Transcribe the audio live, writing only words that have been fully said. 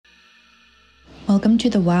Welcome to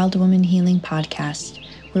the Wild Woman Healing Podcast,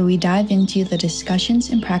 where we dive into the discussions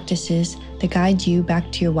and practices that guide you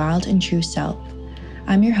back to your wild and true self.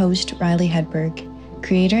 I'm your host, Riley Hedberg,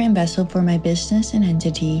 creator and vessel for my business and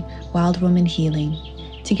entity, Wild Woman Healing.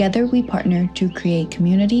 Together, we partner to create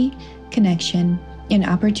community, connection, and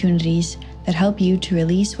opportunities that help you to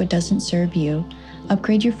release what doesn't serve you,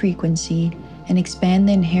 upgrade your frequency, and expand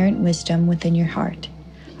the inherent wisdom within your heart.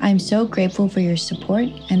 I'm so grateful for your support,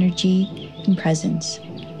 energy, and presence,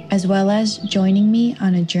 as well as joining me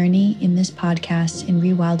on a journey in this podcast in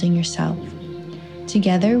rewilding yourself.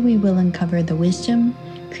 Together, we will uncover the wisdom,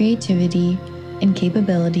 creativity, and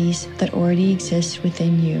capabilities that already exist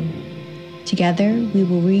within you. Together, we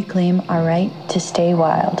will reclaim our right to stay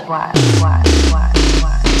wild. Wild.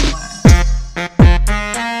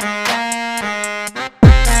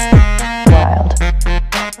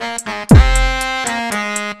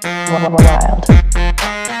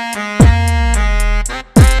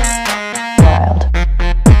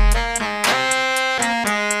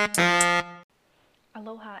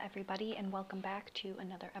 Aloha everybody, and welcome back to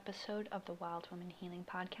another episode of the Wild Woman Healing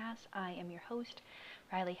Podcast. I am your host,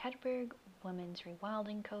 Riley Hedberg, women's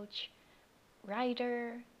rewilding coach,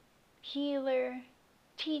 writer, healer,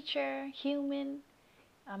 teacher, human,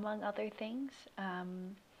 among other things.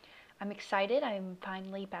 I'm excited. I'm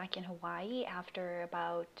finally back in Hawaii after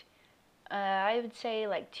about I would say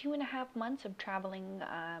like 2.5 months of traveling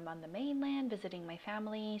on the mainland, visiting my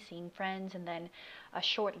family, seeing friends, and then a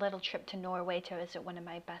short little trip to Norway to visit one of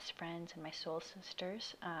my best friends and my soul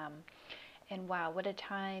sisters. And wow, what a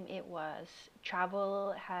time it was.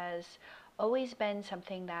 Travel has always been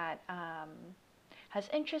something that has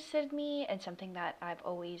interested me and something that I've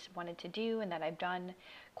always wanted to do and that I've done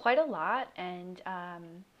quite a lot. And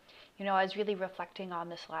I was really reflecting on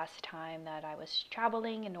this last time that I was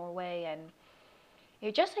traveling in Norway, and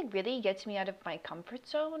it just like really gets me out of my comfort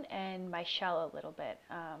zone and my shell a little bit.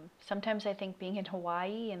 Sometimes I think being in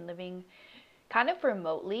Hawaii and living kind of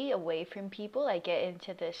remotely away from people, I get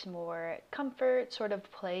into this more comfort sort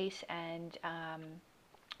of place and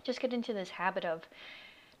just get into this habit of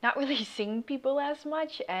not really seeing people as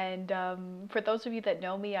much. And for those of you that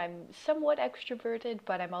know me, I'm somewhat extroverted,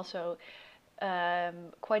 but I'm also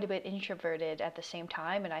quite a bit introverted at the same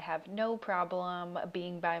time, and I have no problem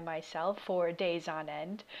being by myself for days on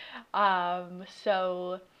end.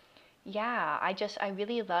 So yeah, I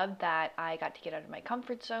really loved that I got to get out of my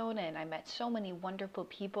comfort zone and I met so many wonderful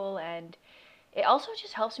people, and it also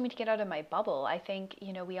just helps me to get out of my bubble. I think,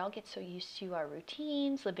 we all get so used to our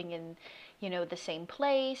routines, living in, the same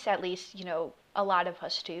place, at least, a lot of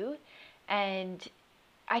us do. And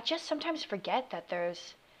I just sometimes forget that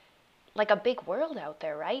there's like a big world out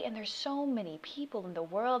there, right? And there's so many people in the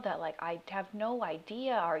world that like I have no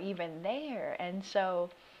idea are even there. And so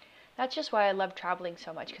that's just why I love traveling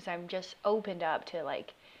so much, because I'm just opened up to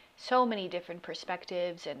like so many different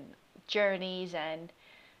perspectives and journeys, and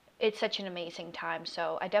it's such an amazing time.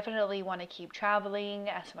 So I definitely want to keep traveling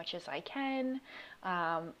as much as I can,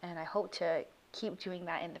 and I hope to keep doing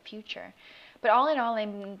that in the future. But all in all,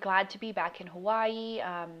 I'm glad to be back in Hawaii.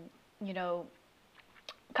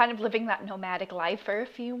 Kind of living that nomadic life for a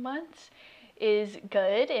few months is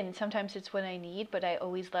good, and sometimes it's what I need, but I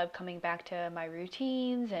always love coming back to my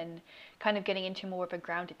routines and kind of getting into more of a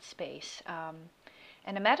grounded space.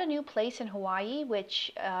 And I'm at a new place in Hawaii,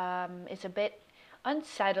 which is a bit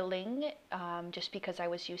unsettling, just because I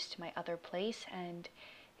was used to my other place, and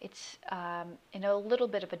it's in a little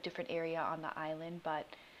bit of a different area on the island. But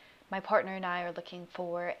my partner and I are looking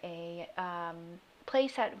for a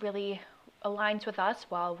place that really aligns with us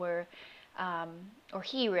while we're, or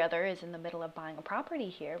he rather, is in the middle of buying a property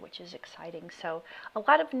here, which is exciting. So a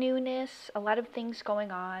lot of newness, a lot of things going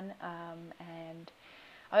on, and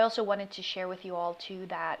I also wanted to share with you all too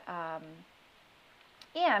that, I'm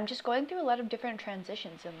just going through a lot of different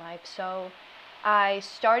transitions in life. So I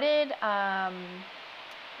started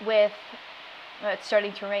with, it's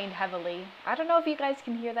starting to rain heavily. I don't know if you guys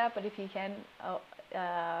can hear that, but if you can,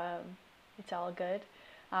 it's all good.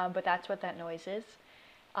 But that's what that noise is.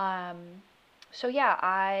 So yeah,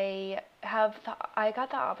 I got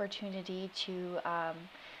the opportunity to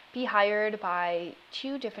be hired by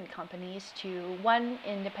 2 different companies, one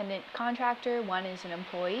independent contractor, one is an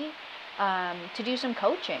employee, to do some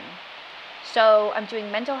coaching. So I'm doing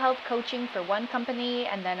mental health coaching for one company,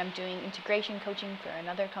 and then I'm doing integration coaching for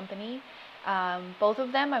another company. Both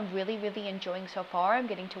of them I'm really, really enjoying so far. I'm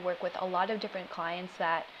getting to work with a lot of different clients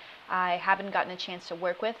that I haven't gotten a chance to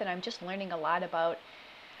work with, and I'm just learning a lot about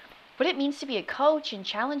what it means to be a coach and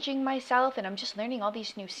challenging myself, and I'm just learning all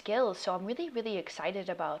these new skills. So I'm really, really excited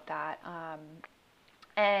about that.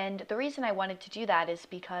 And the reason I wanted to do that is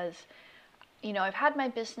because, I've had my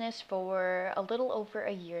business for a little over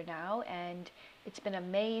a year now, and it's been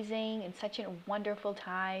amazing and such a wonderful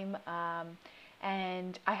time.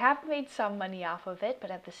 And I have made some money off of it,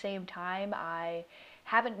 but at the same time, I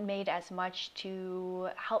haven't made as much to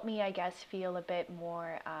help me, I guess, feel a bit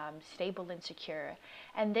more stable and secure.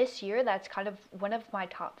 And this year, that's kind of one of my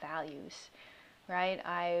top values, right?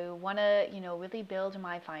 I want to, really build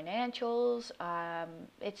my financials.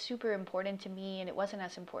 It's super important to me, and it wasn't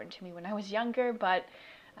as important to me when I was younger, but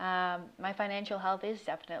my financial health is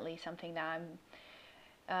definitely something that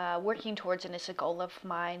I'm working towards, and it's a goal of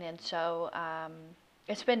mine. And so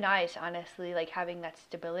it's been nice, honestly, like having that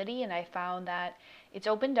stability. And I found that it's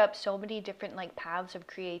opened up so many different like paths of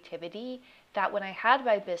creativity that when I had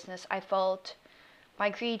my business, I felt my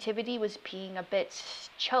creativity was being a bit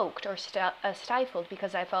choked or stifled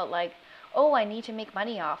because I felt like, oh, I need to make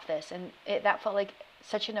money off this. And that felt like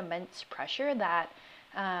such an immense pressure that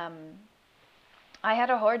um, I had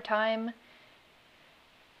a hard time,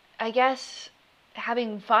 I guess,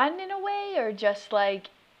 having fun in a way, or just like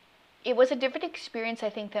it was a different experience, I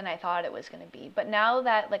think, than I thought it was going to be. But now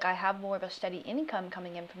that like I have more of a steady income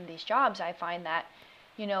coming in from these jobs, I find that,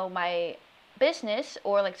 my business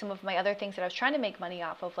or like some of my other things that I was trying to make money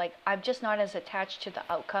off of, like I'm just not as attached to the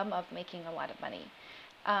outcome of making a lot of money.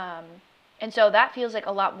 Um, and so that feels like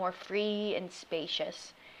a lot more free and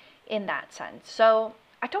spacious in that sense. So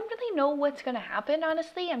I don't really know what's going to happen,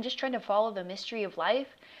 honestly. I'm just trying to follow the mystery of life.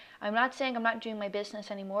 I'm not saying I'm not doing my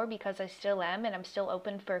business anymore, because I still am, and I'm still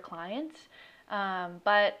open for clients.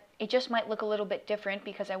 But it just might look a little bit different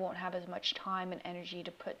because I won't have as much time and energy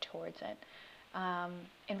to put towards it.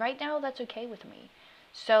 And right now, that's okay with me.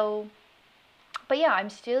 So, but yeah,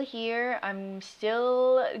 I'm still here. I'm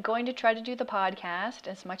still going to try to do the podcast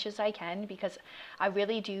as much as I can, because I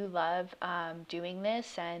really do love doing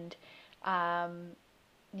this. And,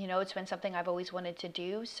 it's been something I've always wanted to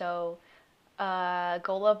do. So,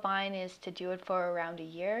 goal of mine is to do it for around a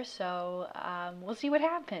year. So, we'll see what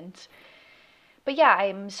happens. But yeah,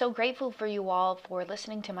 I'm so grateful for you all for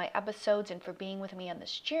listening to my episodes and for being with me on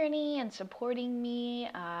this journey and supporting me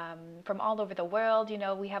from all over the world.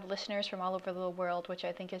 We have listeners from all over the world, which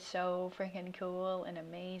I think is so freaking cool and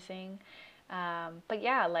amazing. But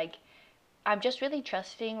yeah, like I'm just really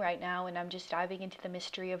trusting right now, and I'm just diving into the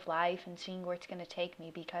mystery of life and seeing where it's going to take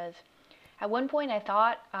me, because at one point I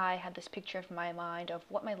thought I had this picture of my mind of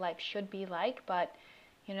what my life should be like, but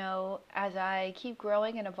as I keep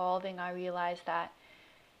growing and evolving, I realize that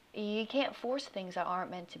you can't force things that aren't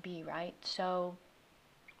meant to be, right? So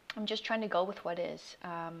I'm just trying to go with what is.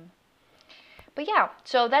 But yeah,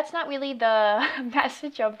 so that's not really the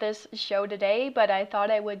message of this show today, but I thought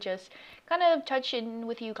I would just kind of touch in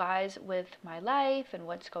with you guys with my life and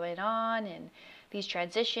what's going on and these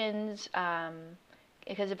transitions.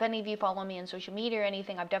 Because if any of you follow me on social media or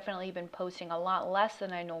anything, I've definitely been posting a lot less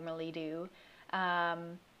than I normally do.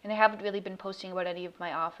 And I haven't really been posting about any of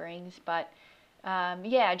my offerings, but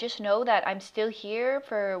yeah, just know that I'm still here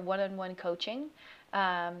for one-on-one coaching.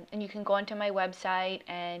 And you can go onto my website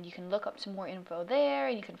and you can look up some more info there,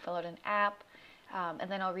 and you can fill out an app, and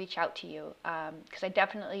then I'll reach out to you, because I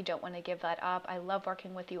definitely don't want to give that up. I love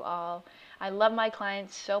working with you all. I love my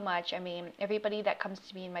clients so much. I mean, everybody that comes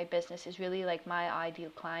to me in my business is really like my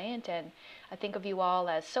ideal client, and I think of you all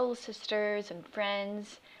as soul sisters and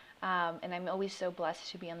friends. And I'm always so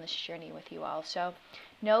blessed to be on this journey with you all. So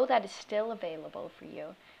know that it's still available for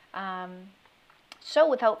you. So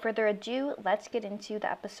without further ado, let's get into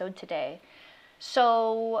the episode today.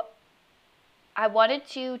 So I wanted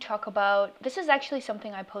to talk about, this is actually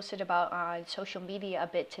something I posted about on social media a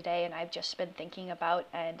bit today, and I've just been thinking about.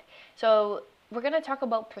 And so we're going to talk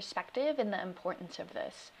about perspective and the importance of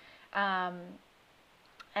this.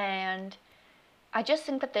 And I just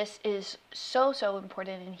think that this is so, so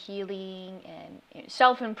important in healing and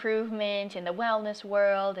self-improvement in the wellness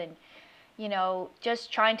world, and,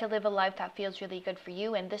 just trying to live a life that feels really good for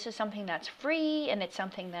you. And this is something that's free, and it's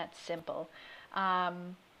something that's simple,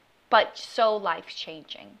 but so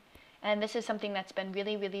life-changing. And this is something that's been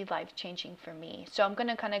really, really life-changing for me. So I'm going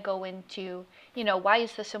to kind of go into, why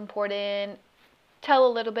is this important, tell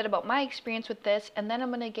a little bit about my experience with this, and then I'm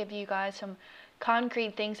going to give you guys some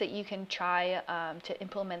concrete things that you can try to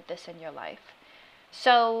implement this in your life.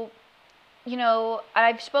 So,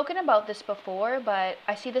 I've spoken about this before, but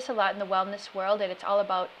I see this a lot in the wellness world, and it's all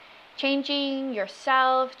about changing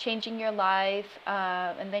yourself, changing your life,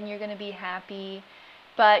 and then you're going to be happy.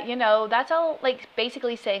 But, that's all like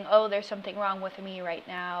basically saying, oh, there's something wrong with me right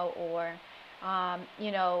now, or, I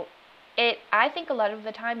think a lot of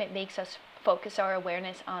the time it makes us focus our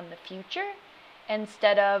awareness on the future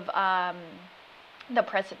instead of the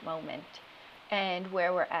present moment and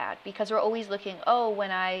where we're at, because we're always looking, oh,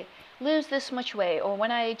 when I lose this much weight, or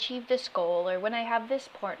when I achieve this goal, or when I have this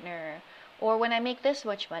partner, or when I make this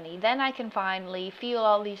much money, then I can finally feel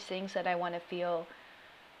all these things that I want to feel,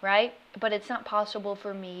 right? But it's not possible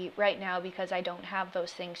for me right now because I don't have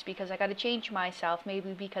those things, because I got to change myself,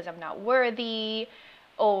 maybe because I'm not worthy,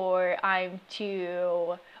 or I'm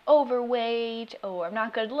too overweight, or I'm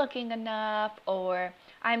not good looking enough, or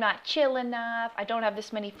I'm not chill enough, I don't have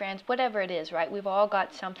this many friends, whatever it is, right? We've all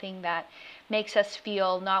got something that makes us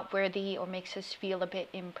feel not worthy or makes us feel a bit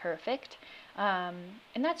imperfect. And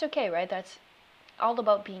that's okay, right? That's all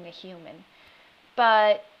about being a human.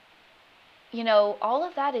 But, all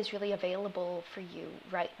of that is really available for you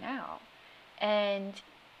right now. And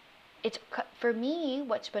it's, for me,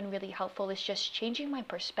 what's been really helpful is just changing my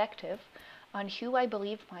perspective on who I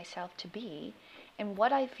believe myself to be and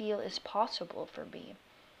what I feel is possible for me.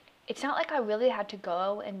 It's not like I really had to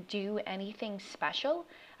go and do anything special.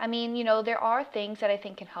 I mean, there are things that I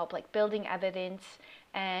think can help, like building evidence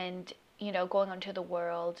and, going onto the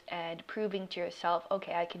world and proving to yourself,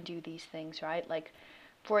 okay, I can do these things, right? Like,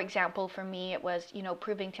 for example, for me, it was,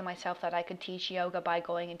 proving to myself that I could teach yoga by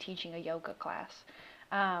going and teaching a yoga class.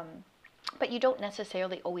 But you don't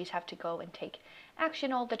necessarily always have to go and take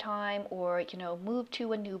action all the time, or, move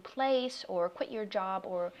to a new place, or quit your job,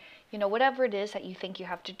 or, whatever it is that you think you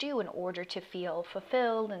have to do in order to feel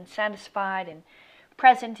fulfilled and satisfied and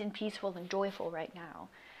present and peaceful and joyful right now.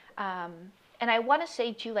 And I want to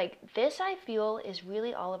say too, like, this I feel is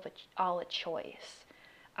really all a choice.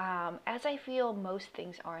 As I feel most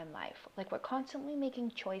things are in life. Like, we're constantly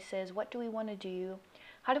making choices. What do we want to do?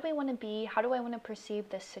 How do we want to be? How do I want to perceive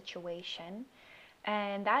this situation?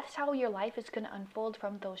 And that's how your life is going to unfold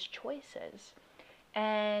from those choices.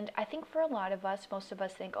 And I think for a lot of us, most of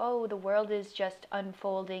us think, oh, the world is just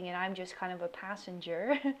unfolding and I'm just kind of a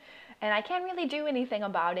passenger and I can't really do anything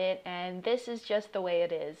about it, and this is just the way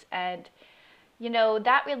it is. And,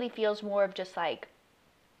 that really feels more of just like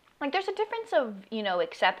there's a difference of,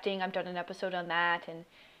 accepting, I've done an episode on that, and,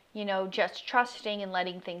 just trusting and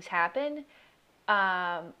letting things happen.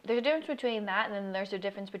 There's a difference between that, and then there's a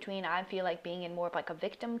difference between, I feel like, being in more of like a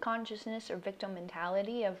victim consciousness or victim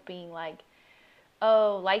mentality of being like,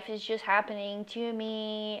 oh, life is just happening to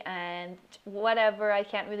me and whatever, I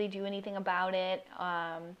can't really do anything about it.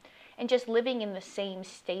 And just living in the same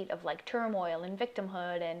state of like turmoil and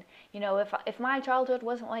victimhood, and if my childhood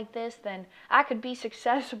wasn't like this, then I could be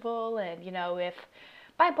successful, and if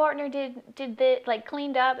my partner did this, like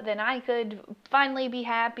cleaned up, then I could finally be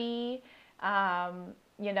happy.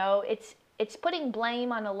 It's putting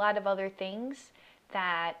blame on a lot of other things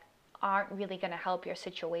that aren't really going to help your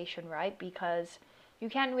situation, right? Because you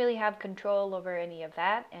can't really have control over any of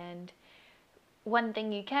that. And one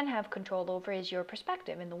thing you can have control over is your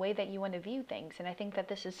perspective and the way that you want to view things. And I think that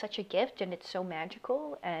this is such a gift, and it's so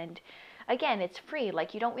magical. And again, it's free.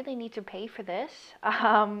 Like, you don't really need to pay for this.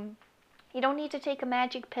 You don't need to take a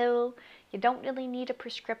magic pill. You don't really need a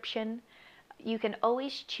prescription. You can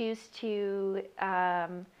always choose to,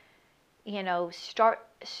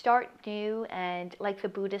 start new. And like the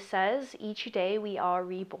Buddha says, each day we are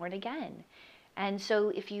reborn again. And so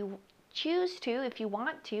if you choose to, if you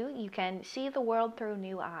want to, you can see the world through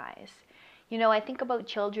new eyes. I think about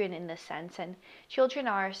children in this sense, and children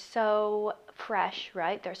are so fresh,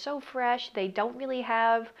 right? They're so fresh. They don't really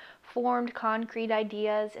have formed concrete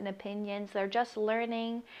ideas and opinions. They're just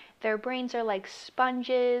learning. Their brains are like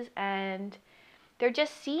sponges, and they're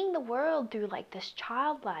just seeing the world through like this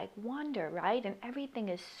childlike wonder, right? And everything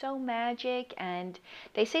is so magic. And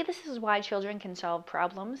they say this is why children can solve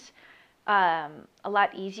problems a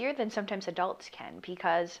lot easier than sometimes adults can,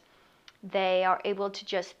 because they are able to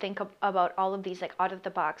just think about all of these like out of the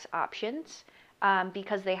box options,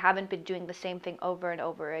 because they haven't been doing the same thing over and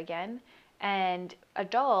over again. And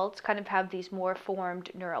adults kind of have these more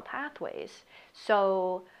formed neural pathways.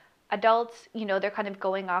 So adults, they're kind of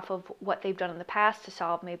going off of what they've done in the past to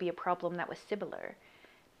solve maybe a problem that was similar.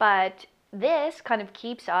 But this kind of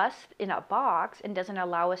keeps us in a box and doesn't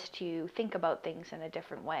allow us to think about things in a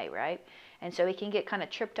different way, right? And so we can get kind of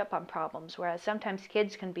tripped up on problems, whereas sometimes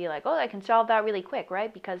kids can be like, oh, I can solve that really quick,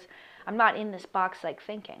 right? Because I'm not in this box like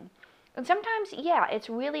thinking. And sometimes, yeah, it's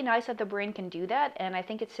really nice that the brain can do that, and I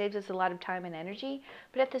think it saves us a lot of time and energy,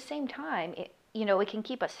 but at the same time, it can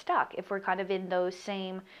keep us stuck if we're kind of in those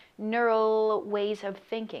same neural ways of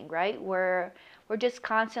thinking, right? We're just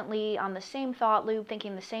constantly on the same thought loop,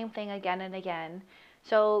 thinking the same thing again and again.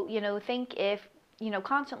 So, think if,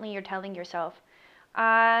 constantly you're telling yourself,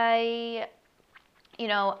 I'm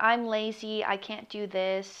lazy, I can't do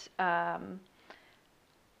this,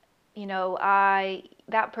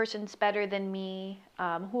 that person's better than me.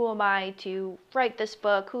 Who am I to write this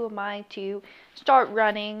book? Who am I to start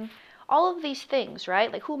running? All of these things,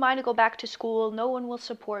 right? Like, who am I to go back to school? No one will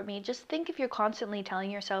support me. Just think if you're constantly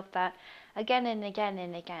telling yourself that again and again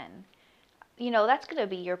and again. That's going to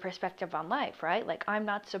be your perspective on life, right? Like, I'm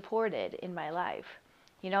not supported in my life,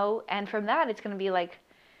 and from that, it's going to be like,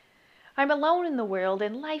 I'm alone in the world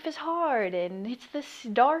and life is hard and it's this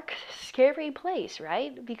dark, scary place,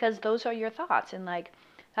 right? Because those are your thoughts, and like,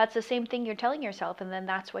 that's the same thing you're telling yourself, and then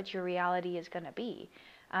that's what your reality is going to be.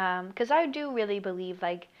 Because I do really believe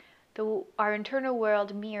like our internal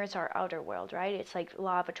world mirrors our outer world, right? It's like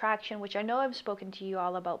law of attraction, which I know I've spoken to you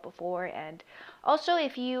all about before. And also,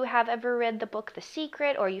 if you have ever read the book The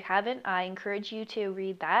Secret, or you haven't, I encourage you to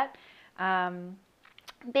read that.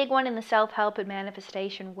 Big one in the self-help and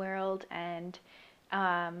manifestation world, and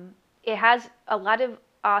it has a lot of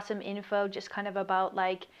awesome info just kind of about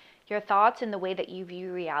like your thoughts and the way that you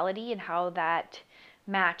view reality and how that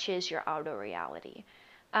matches your outer reality.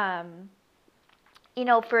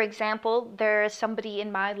 For example, there's somebody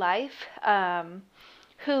in my life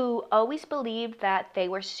who always believed that they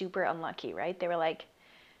were super unlucky, right? They were like,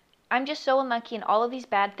 I'm just so unlucky and all of these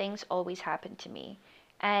bad things always happen to me.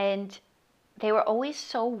 And they were always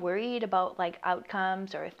so worried about like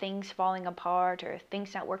outcomes or things falling apart or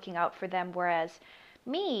things not working out for them. Whereas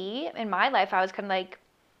me, in my life, I was kind of like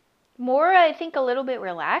more, I think, a little bit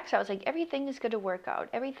relaxed. I was like, everything is going to work out.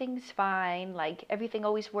 Everything's fine. Like, everything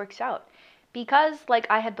always works out. Because, like,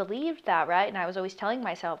 I had believed that, right? And I was always telling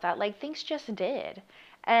myself that, like, things just did.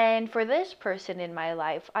 And for this person in my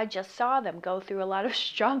life, I just saw them go through a lot of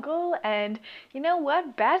struggle. And you know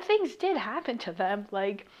what? Bad things did happen to them.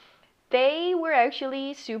 Like, they were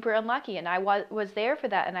actually super unlucky. And I was there for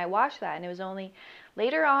that. And I watched that. And it was only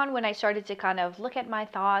later on when I started to kind of look at my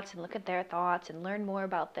thoughts and look at their thoughts and learn more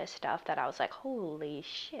about this stuff that I was like, holy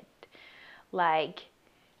shit. Like,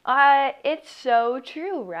 it's so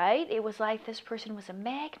true, right? It was like this person was a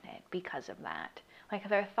magnet because of that. Like,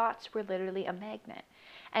 their thoughts were literally a magnet.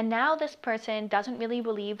 And now this person doesn't really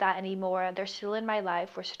believe that anymore. They're still in my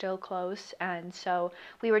life. We're still close. And so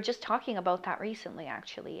we were just talking about that recently,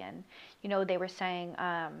 actually. And, they were saying,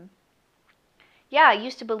 yeah, I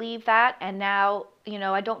used to believe that. And now,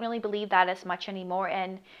 I don't really believe that as much anymore.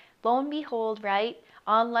 And lo and behold, right?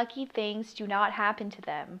 Unlucky things do not happen to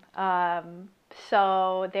them.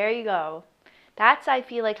 So there you go. That's, I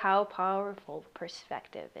feel like, how powerful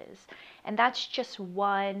perspective is. And that's just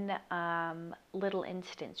one little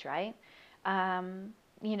instance, right? Um,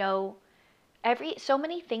 you know, so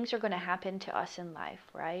many things are going to happen to us in life,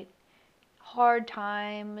 right? Hard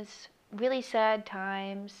times, really sad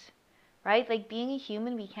times, right? Like, being a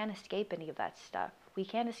human, we can't escape any of that stuff. We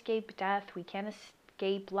can't escape death. We can't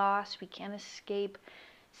escape loss. We can't escape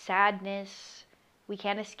sadness. We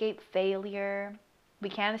can't escape failure. We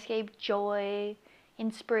can't escape joy,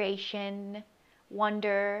 inspiration,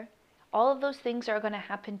 wonder. All of those things are going to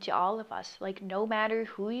happen to all of us. Like, no matter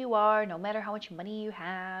who you are, no matter how much money you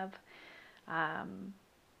have, um,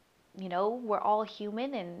 we're all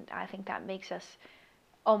human, and I think that makes us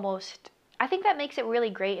I think that makes it really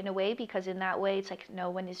great in a way, because in that way, it's like no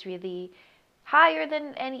one is really higher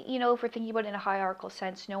than if we're thinking about it in a hierarchical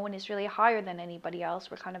sense, no one is really higher than anybody else.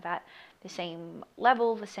 We're kind of at the same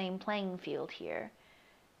level, the same playing field here.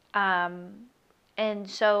 And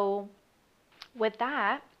so with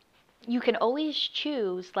that, you can always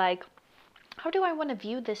choose, like, how do I want to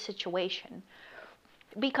view this situation?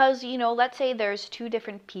 Because, let's say there's two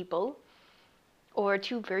different people or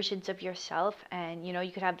two versions of yourself, and,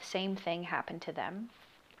 you could have the same thing happen to them.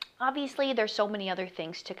 Obviously, there's so many other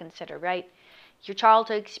things to consider, right? Your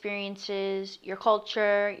childhood experiences, your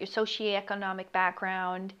culture, your socioeconomic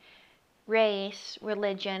background, race,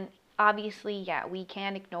 religion. Obviously, yeah, we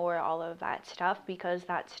can't ignore all of that stuff, because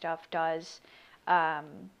that stuff does,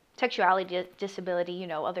 sexuality,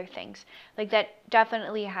 disability, other things. Like, that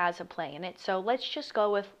definitely has a play in it. So let's just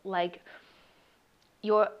go with, like,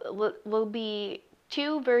 will be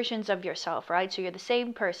two versions of yourself, right? So you're the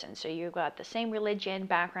same person. So you've got the same religion,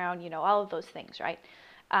 background, all of those things, right?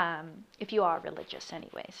 If you are religious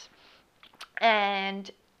anyways. And,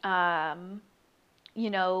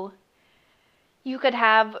 you could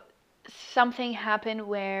have something happen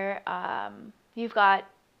where you've got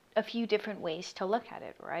a few different ways to look at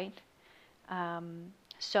it, right?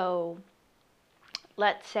 So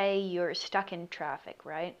let's say you're stuck in traffic,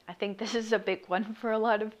 right? I think this is a big one for a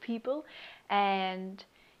lot of people. And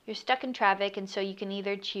you're stuck in traffic, and so you can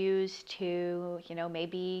either choose to,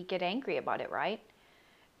 maybe get angry about it, right?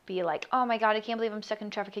 be like, oh my God, I can't believe I'm stuck in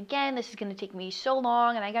traffic again. This is going to take me so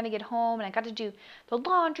long, and I got to get home, and I got to do the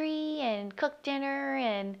laundry and cook dinner,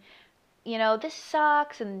 and this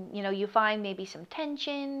sucks. And, you find maybe some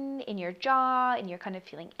tension in your jaw, and you're kind of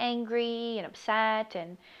feeling angry and upset.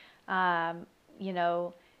 And, you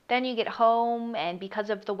know, then you get home, and because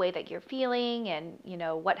of the way that you're feeling and,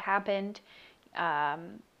 what happened,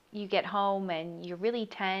 you get home and you're really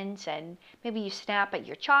tense, and maybe you snap at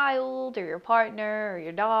your child or your partner or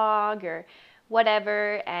your dog or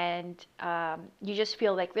whatever, and you just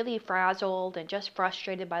feel like really frazzled and just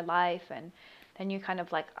frustrated by life. And then you're kind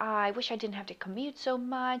of like, I wish I didn't have to commute so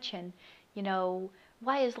much, and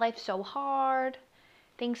why is life so hard?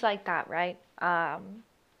 Things like that, right?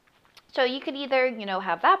 So you could either,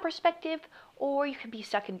 have that perspective, or you could be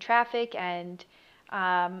stuck in traffic and,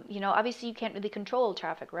 obviously you can't really control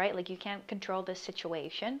traffic, right? Like you can't control this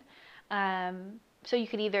situation. So you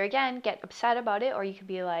could either, again, get upset about it, or you could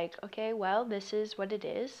be like, okay, well, this is what it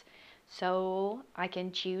is. So I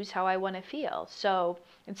can choose how I want to feel. So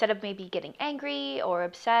instead of maybe getting angry or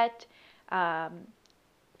upset,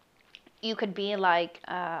 you could be like,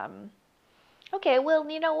 okay, well,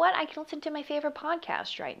 you know what? I can listen to my favorite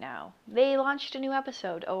podcast right now. They launched a new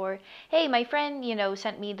episode. Or, hey, my friend,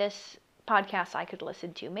 sent me this podcast I could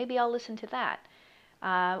listen to. Maybe I'll listen to that.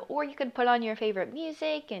 Or you could put on your favorite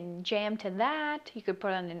music and jam to that. You could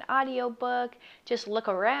put on an audiobook, just look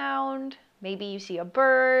around. Maybe you see a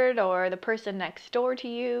bird or the person next door to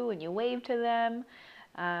you and you wave to them.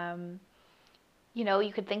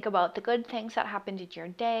 You could think about the good things that happened in your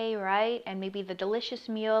day, right? And maybe the delicious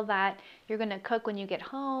meal that you're going to cook when you get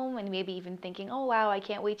home, and maybe even thinking, oh, wow, I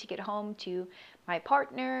can't wait to get home to my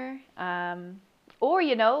partner. Or,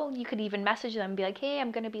 you could even message them and be like, hey,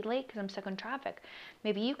 I'm going to be late because I'm stuck in traffic.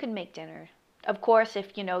 Maybe you can make dinner. Of course,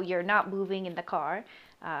 if, you're not moving in the car.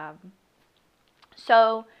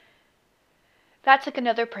 So that's like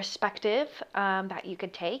another perspective that you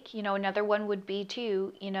could take. Another one would be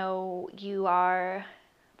too, you are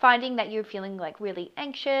finding that you're feeling like really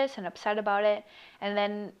anxious and upset about it. And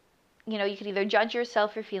then, you could either judge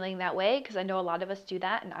yourself for feeling that way, because I know a lot of us do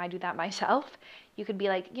that, and I do that myself. You could be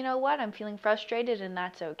like, you know what, I'm feeling frustrated, and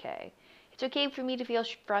that's okay. It's okay for me to feel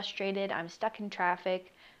frustrated. I'm stuck in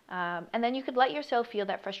traffic. And then you could let yourself feel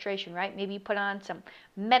that frustration, right? Maybe you put on some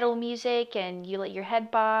metal music and you let your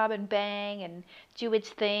head bob and bang and do its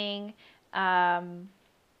thing.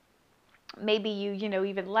 Maybe you,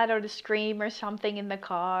 even let out a scream or something in the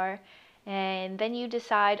car. And then you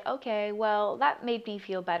decide, okay, well, that made me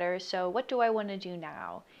feel better. So what do I want to do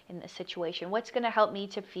now in this situation? What's going to help me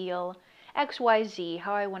to feel XYZ,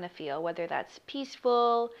 how I want to feel, whether that's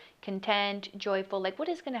peaceful, content, joyful, like what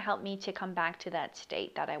is going to help me to come back to that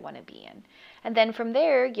state that I want to be in. And then from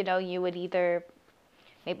there, you would either,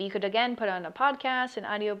 maybe you could again put on a podcast, an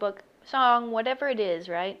audiobook, song, whatever it is,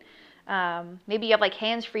 right? Maybe you have like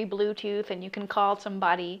hands-free Bluetooth and you can call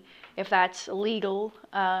somebody if that's legal.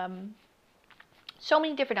 So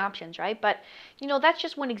many different options, right? But, that's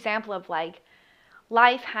just one example of like,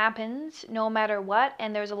 life happens no matter what,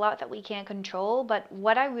 and there's a lot that we can't control. But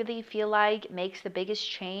what I really feel like makes the biggest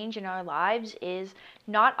change in our lives is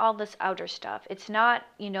not all this outer stuff. It's not,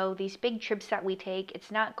 these big trips that we take.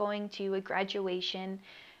 It's not going to a graduation.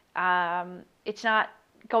 It's not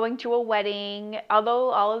going to a wedding,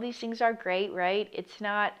 although all of these things are great, right? It's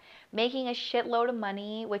not making a shitload of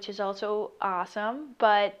money, which is also awesome.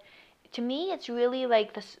 But to me, it's really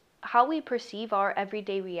like this, how we perceive our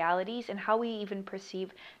everyday realities and how we even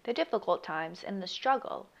perceive the difficult times and the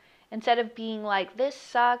struggle. Instead of being like, this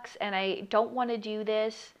sucks and I don't want to do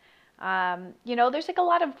this. There's like a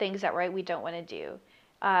lot of things that, right, we don't want to do.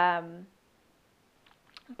 But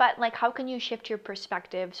like, how can you shift your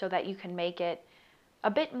perspective so that you can make it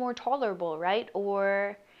a bit more tolerable, right?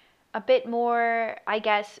 Or a bit more, I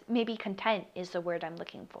guess, maybe content is the word I'm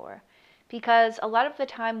looking for. Because a lot of the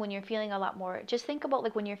time when you're feeling a lot more, just think about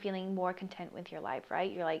like when you're feeling more content with your life, right?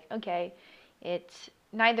 You're like, okay, it's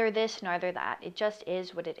neither this, neither that. It just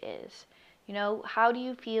is what it is. How do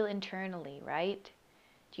you feel internally, right?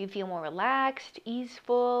 Do you feel more relaxed,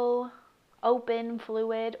 easeful, open,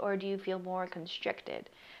 fluid, or do you feel more constricted?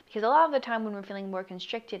 Because a lot of the time when we're feeling more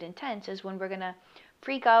constricted and tense is when we're going to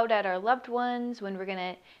freak out at our loved ones, when we're going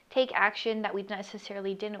to take action that we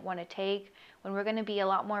necessarily didn't want to take, when we're going to be a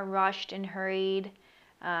lot more rushed and hurried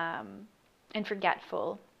and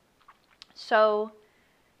forgetful. So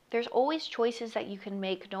there's always choices that you can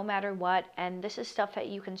make no matter what, and this is stuff that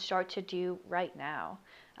you can start to do right now.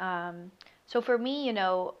 So for me,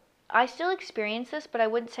 I still experience this, but I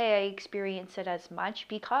wouldn't say I experience it as much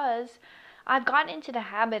because I've gotten into the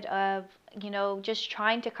habit of, just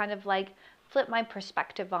trying to kind of like flip my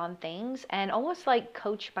perspective on things and almost like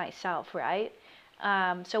coach myself, right?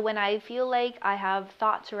 So when I feel like I have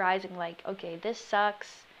thoughts arising like, okay, this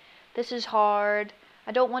sucks, this is hard,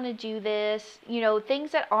 I don't want to do this,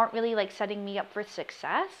 things that aren't really like setting me up for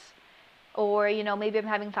success. Or, maybe I'm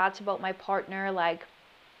having thoughts about my partner like,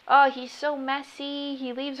 oh, he's so messy,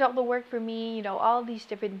 he leaves all the work for me, all these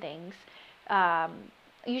different things. Um,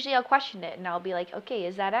 Usually I'll question it and I'll be like, okay,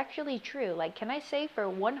 is that actually true? Like, can I say for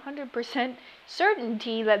 100%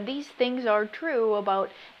 certainty that these things are true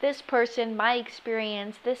about this person, my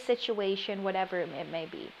experience, this situation, whatever it may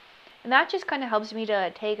be? And that just kind of helps me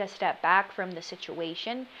to take a step back from the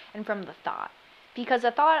situation and from the thought. Because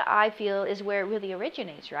the thought, I feel, is where it really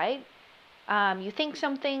originates, right? You think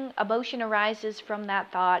something, emotion arises from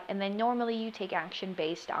that thought, and then normally you take action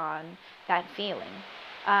based on that feeling.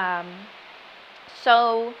 Um,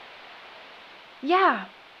 so, yeah,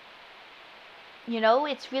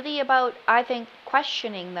 it's really about, I think,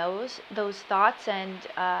 questioning those thoughts and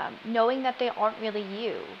knowing that they aren't really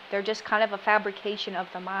you. They're just kind of a fabrication of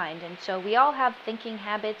the mind. And so we all have thinking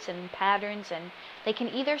habits and patterns, and they can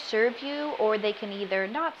either serve you or they can either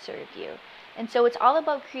not serve you. And so it's all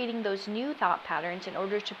about creating those new thought patterns in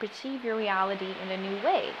order to perceive your reality in a new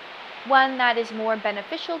way. One that is more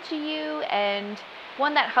beneficial to you and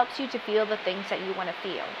one that helps you to feel the things that you want to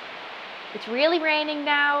feel. It's really raining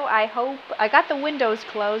now. I got the windows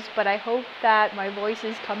closed, but I hope that my voice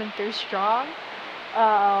is coming through strong.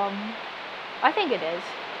 I think it is.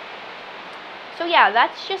 So yeah,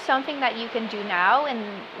 that's just something that you can do now, and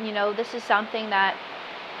this is something that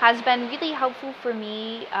has been really helpful for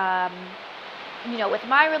me. With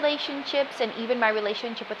my relationships and even my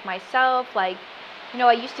relationship with myself, like,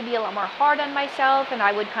 I used to be a lot more hard on myself, and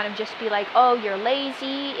I would kind of just be like, oh, you're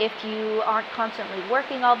lazy if you aren't constantly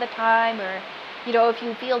working all the time, or, if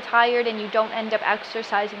you feel tired and you don't end up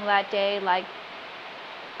exercising that day, like,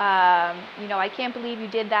 I can't believe you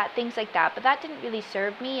did that, things like that. But that didn't really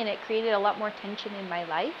serve me, and it created a lot more tension in my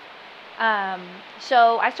life.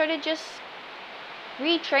 So I started just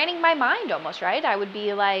retraining my mind almost, right? I would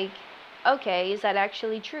be like, okay, is that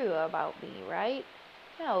actually true about me, right?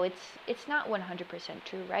 No, it's not 100%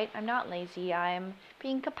 true, right? I'm not lazy. I'm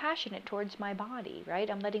being compassionate towards my body,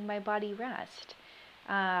 right? I'm letting my body rest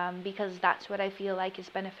because that's what I feel like is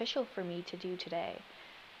beneficial for me to do today.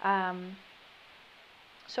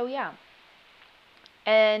 So yeah.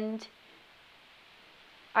 And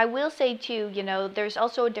I will say too, there's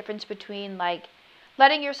also a difference between like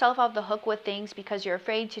letting yourself off the hook with things because you're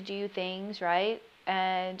afraid to do things, right?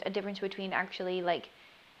 And a difference between actually like,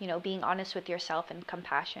 being honest with yourself and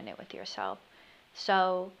compassionate with yourself.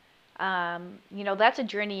 So, that's a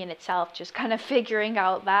journey in itself, just kind of figuring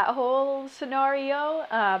out that whole scenario.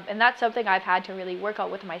 And that's something I've had to really work out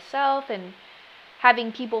with myself, and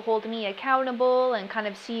having people hold me accountable and kind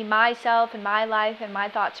of see myself and my life and my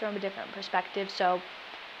thoughts from a different perspective. So,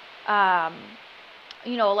 a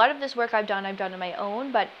lot of this work I've done on my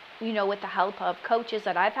own, but, with the help of coaches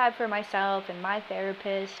that I've had for myself and my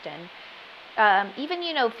therapist, and even,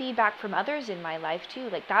 feedback from others in my life too,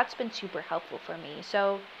 like that's been super helpful for me.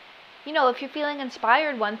 So, if you're feeling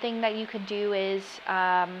inspired, one thing that you could do is,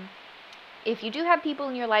 if you do have people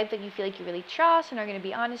in your life that you feel like you really trust and are going to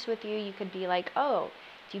be honest with you, you could be like, oh,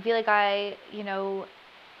 do you feel like I,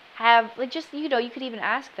 have, like, just, you could even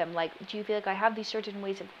ask them, like, do you feel like I have these certain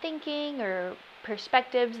ways of thinking or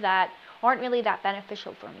perspectives that aren't really that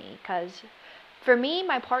beneficial for me? Because for me,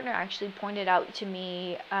 my partner actually pointed out to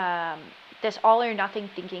me this all or nothing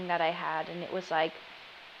thinking that I had, and it was like,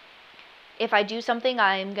 if I do something,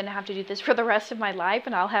 I'm gonna have to do this for the rest of my life,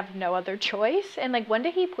 and I'll have no other choice. And like one day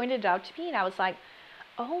he pointed it out to me, and I was like,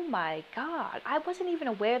 oh my God, I wasn't even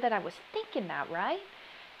aware that I was thinking that, right?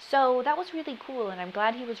 So that was really cool, and I'm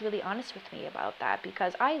glad he was really honest with me about that,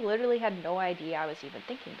 because I literally had no idea I was even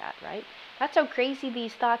thinking that, right? That's how crazy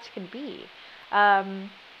these thoughts can be.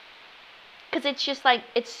 Because it's just like,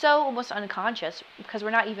 it's so almost unconscious, because we're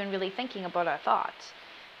not even really thinking about our thoughts.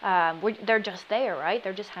 They're just there, right?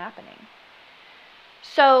 They're just happening.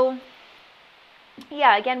 So,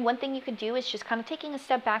 yeah, again, one thing you could do is just kind of taking a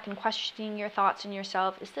step back and questioning your thoughts and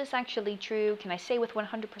yourself. Is this actually true? Can I say with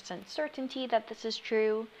 100% certainty that this is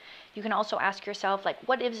true? You can also ask yourself, like,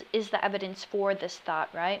 what is the evidence for this thought,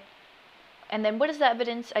 right? And then what is the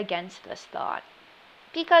evidence against this thought?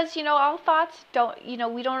 Because, all thoughts don't,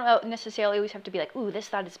 we don't necessarily always have to be like, ooh, this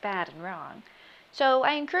thought is bad and wrong. So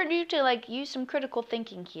I encourage you to, like, use some critical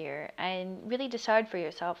thinking here and really decide for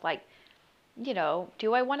yourself, like,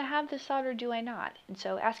 do I want to have this thought or do I not? And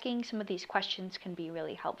so asking some of these questions can be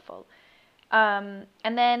really helpful. And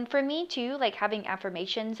then for me too, like having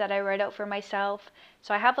affirmations that I write out for myself.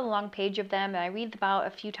 So I have a long page of them and I read them out a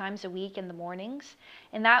few times a week in the mornings.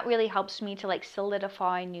 And that really helps me to like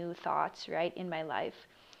solidify new thoughts, right, in my life.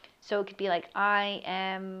 So it could be like, I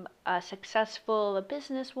am a successful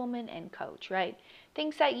businesswoman and coach, right?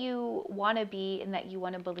 Things that you want to be and that you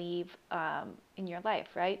want to believe in your life,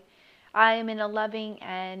 right? I am in a loving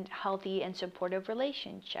and healthy and supportive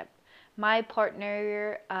relationship. My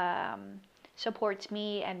partner supports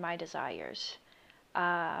me and my desires.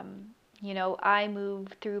 I move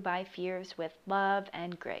through my fears with love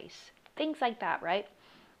and grace. Things like that, right?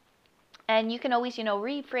 And you can always,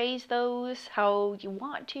 rephrase those how you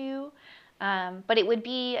want to. But it would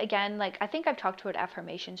be, again, like I think I've talked about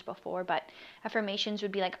affirmations before, but affirmations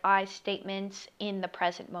would be like I statements in the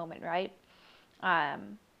present moment, right?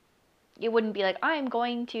 Um, it wouldn't be like I'm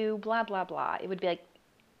going to blah, blah, blah. It would be like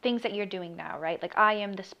things that you're doing now, right? Like I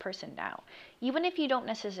am this person now. Even if you don't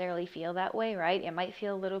necessarily feel that way, right? It might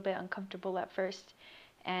feel a little bit uncomfortable at first.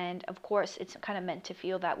 And of course, it's kind of meant to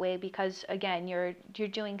feel that way because again, you're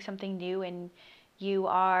doing something new and you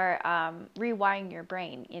are rewiring your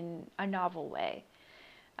brain in a novel way.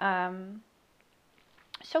 Um,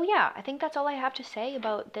 so yeah, I think that's all I have to say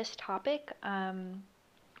about this topic.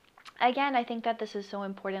 Again, I think that this is so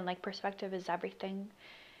important. Like perspective is everything.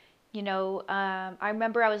 I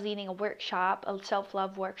remember I was leading a workshop, a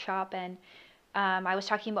self-love workshop, and I was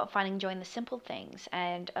talking about finding joy in the simple things.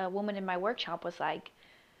 And a woman in my workshop was like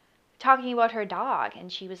talking about her dog,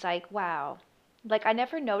 and she was like, wow. Like, I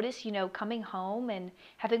never noticed, coming home and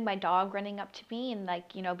having my dog running up to me and,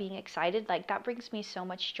 like, being excited. Like, that brings me so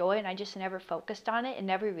much joy, and I just never focused on it and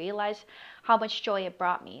never realized how much joy it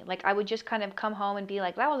brought me. Like, I would just kind of come home and be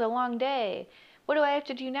like, that was a long day. What do I have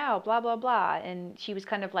to do now? Blah, blah, blah. And she was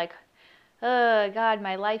kind of like, oh God,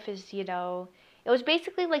 my life is, it was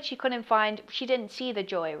basically like she didn't see the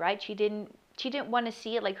joy, right? She didn't want to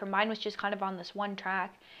see it. Like her mind was just kind of on this one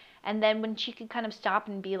track. And then when she could kind of stop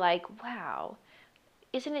and be like, wow,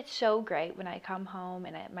 isn't it so great when I come home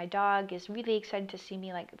and my dog is really excited to see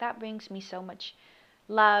me? Like that brings me so much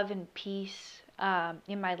love and peace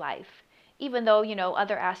in my life. Even though,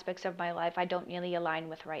 other aspects of my life I don't really align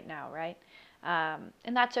with right now, right?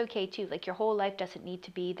 And that's okay too. Like your whole life doesn't need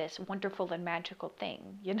to be this wonderful and magical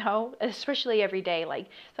thing, especially every day. Like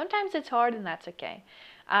sometimes it's hard and that's okay.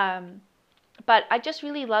 Um, but I just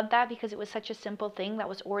really loved that because it was such a simple thing that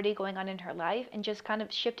was already going on in her life and just kind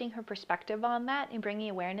of shifting her perspective on that and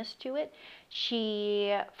bringing awareness to it.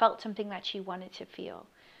 She felt something that she wanted to feel.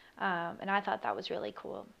 And I thought that was really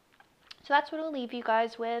cool. So that's what I'll leave you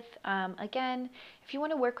guys with. Again, if you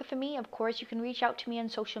want to work with me, of course, you can reach out to me on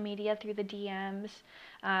social media through the DMs.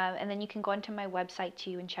 And then you can go onto my website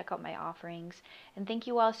too and check out my offerings. And thank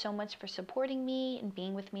you all so much for supporting me and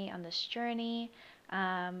being with me on this journey.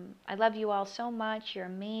 I love you all so much. You're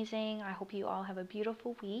amazing. I hope you all have a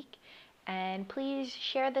beautiful week. And please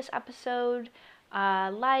share this episode.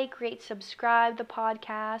 Rate, subscribe the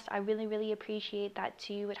podcast. I really, really appreciate that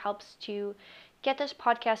too. It helps to get this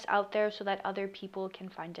podcast out there so that other people can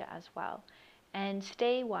find it as well. And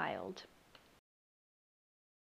stay wild.